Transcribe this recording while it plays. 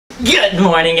Good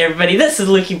morning, everybody. This is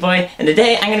Lukey Boy, and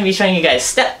today I'm going to be showing you guys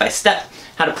step by step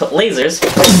how to put lasers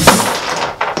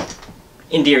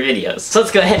into your videos. So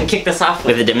let's go ahead and kick this off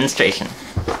with a demonstration.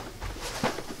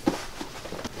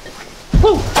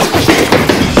 Woo!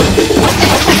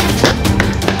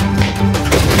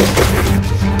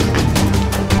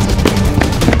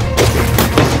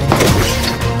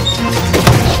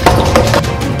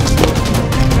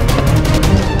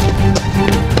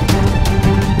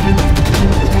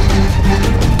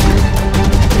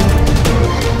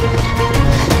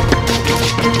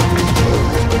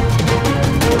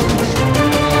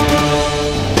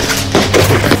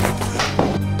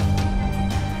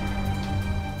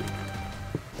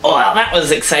 Well, that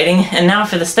was exciting, and now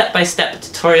for the step-by-step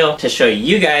tutorial to show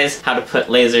you guys how to put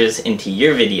lasers into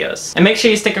your videos. And make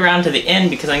sure you stick around to the end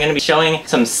because I'm going to be showing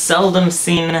some seldom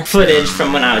seen footage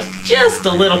from when I was just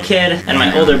a little kid and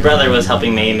my older brother was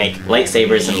helping me make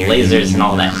lightsabers and lasers and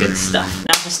all that good stuff.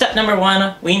 Now for step number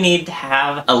one, we need to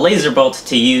have a laser bolt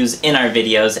to use in our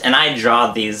videos, and I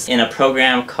draw these in a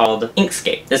program called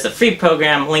Inkscape. This is a free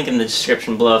program, link in the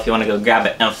description below if you want to go grab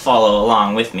it and follow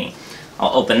along with me.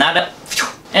 I'll open that up.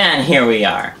 And here we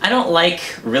are. I don't like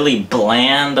really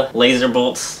bland laser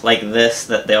bolts like this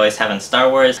that they always have in Star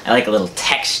Wars. I like a little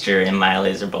texture in my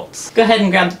laser bolts. Go ahead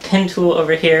and grab the pen tool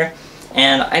over here,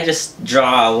 and I just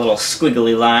draw a little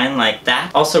squiggly line like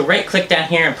that. Also right click down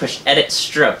here and push Edit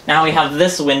Stroke. Now we have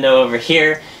this window over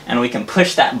here, and we can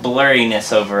push that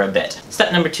blurriness over a bit.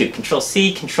 Step number two, Control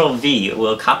C, Control V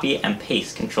will copy and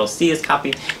paste. Control C is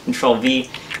copy, Control V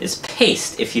is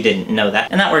paste, if you didn't know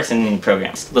that. And that works in any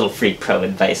programs. Little free pro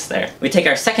advice there. We take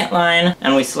our second line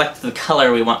and we select the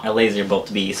color we want our laser bolt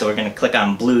to be. So we're gonna click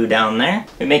on blue down there.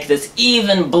 We make this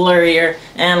even blurrier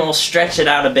and we'll stretch it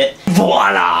out a bit.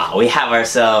 Voila! We have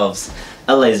ourselves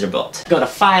a laser bolt. Go to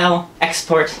File,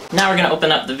 Export. Now we're gonna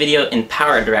open up the video in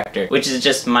PowerDirector, which is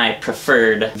just my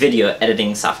preferred video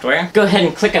editing software. Go ahead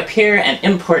and click up here and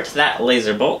import that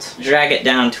laser bolt. Drag it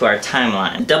down to our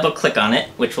timeline. Double click on it,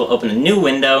 which will open a new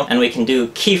window, and we can do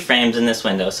keyframes in this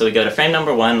window. So we go to frame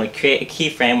number one, we create a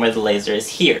keyframe where the laser is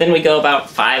here. Then we go about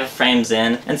 5 frames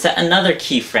in and set another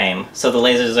keyframe. So the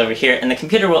laser is over here, and the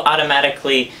computer will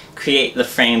automatically create the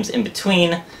frames in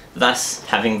between, thus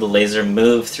having the laser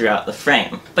move throughout the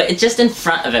frame. But it's just in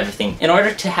front of everything. In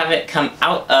order to have it come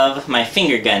out of my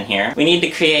finger gun here, we need to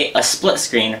create a split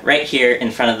screen right here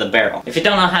in front of the barrel. If you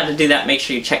don't know how to do that, make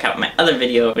sure you check out my other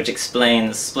video which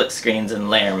explains split screens and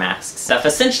layer mask stuff.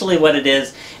 Essentially what it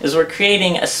is we're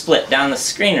creating a split down the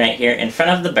screen right here in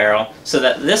front of the barrel so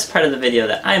that this part of the video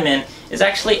that I'm in is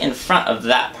actually in front of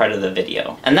that part of the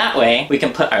video. And that way we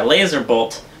can put our laser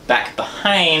bolt back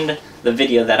behind the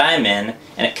video that I'm in,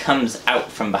 and it comes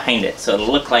out from behind it, so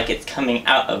it'll look like it's coming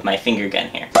out of my finger gun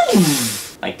here.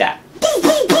 Like that.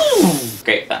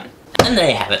 Great fun. And there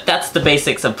you have it. That's the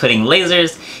basics of putting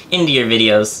lasers into your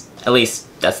videos. At least,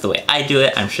 that's the way I do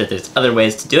it. I'm sure there's other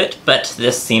ways to do it, but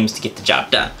this seems to get the job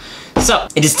done. So,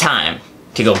 it is time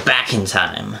to go back in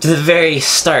time to the very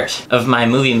start of my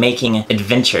movie making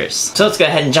adventures. So let's go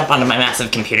ahead and jump onto my massive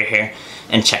computer here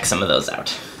and check some of those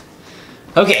out.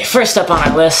 Okay, first up on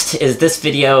our list is this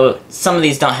video. Some of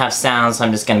these don't have sound, so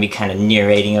I'm just going to be kind of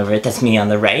narrating over it. That's me on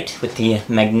the right with the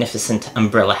magnificent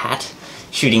umbrella hat,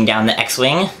 shooting down the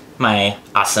X-Wing. My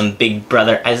awesome big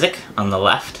brother Isaac on the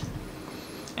left.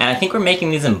 And I think we're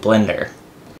making these in Blender.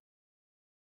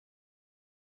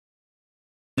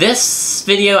 This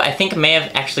video I think may have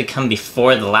actually come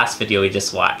before the last video we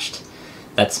just watched.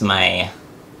 That's my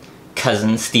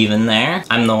cousin Steven there.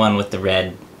 I'm the one with the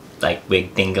red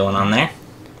wig thing going on there.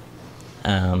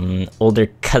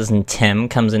 Older cousin Tim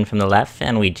comes in from the left,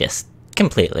 and we just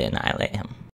completely annihilate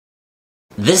him.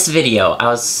 This video,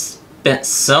 I spent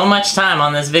so much time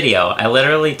on this video. I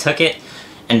literally took it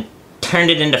and turned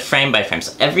it into frame by frame.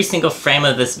 So every single frame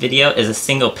of this video is a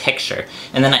single picture.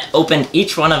 And then I opened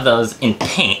each one of those in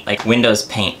Paint, like Windows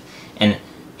Paint, and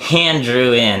hand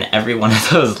drew in every one of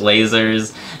those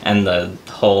lasers, and the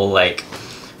whole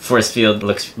force field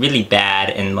looks really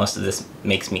bad, and most of this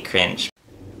makes me cringe.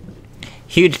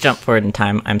 Huge jump forward in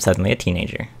time, I'm suddenly a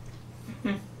teenager.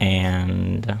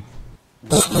 And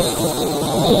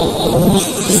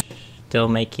still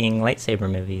making lightsaber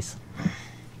movies.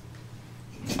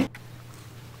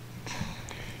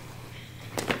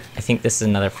 I think this is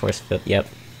another force field. Yep.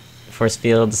 Force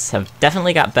fields have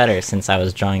definitely got better since I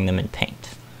was drawing them in Paint.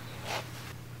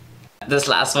 This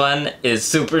last one is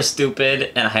super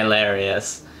stupid and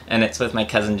hilarious. and it's with my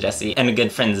cousin Jesse and a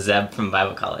good friend Zeb from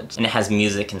Bible College. And it has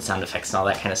music and sound effects and all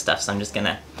that kind of stuff, so I'm just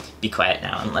gonna be quiet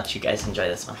now and let you guys enjoy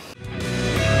this one.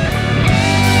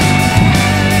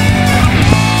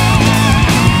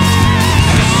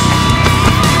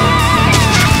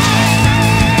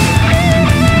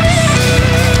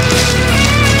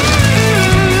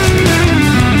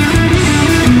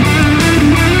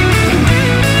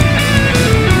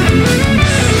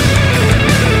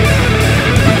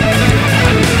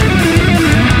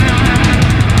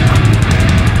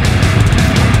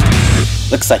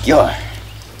 like you're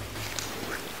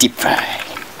deep fried.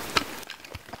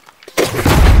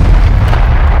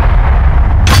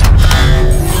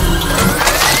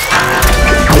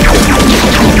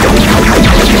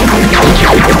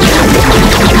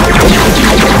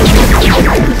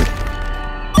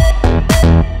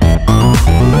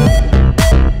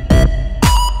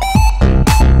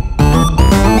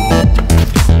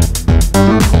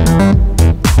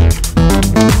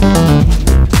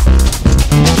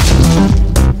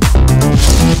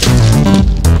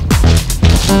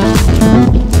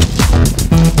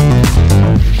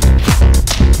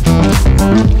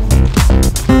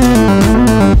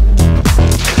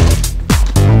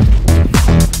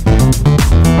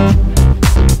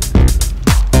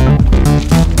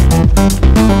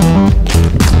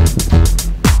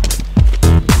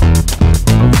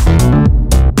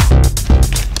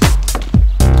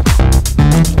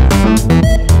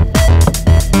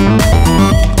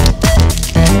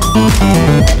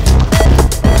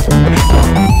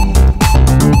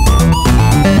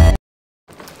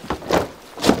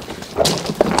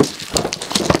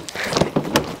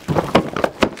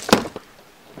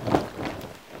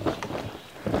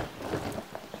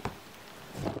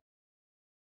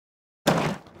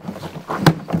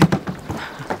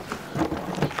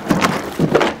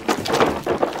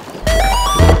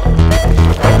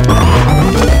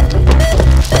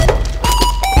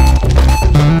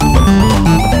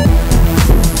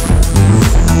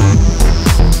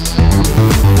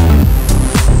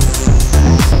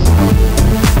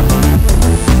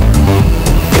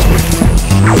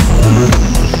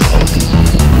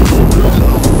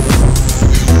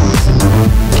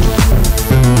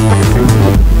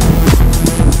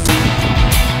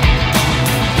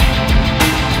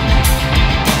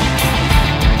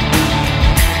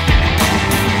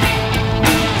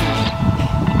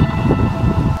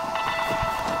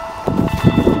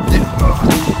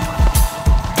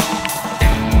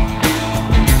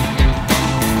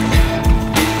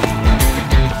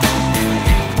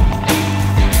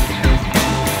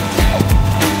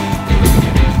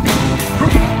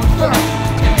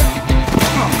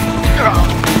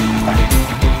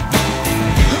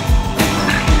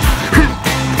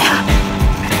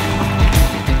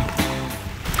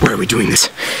 Why are we doing this?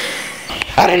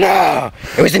 I don't know.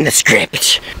 It was in the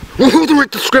script. Well, who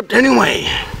wrote the script anyway?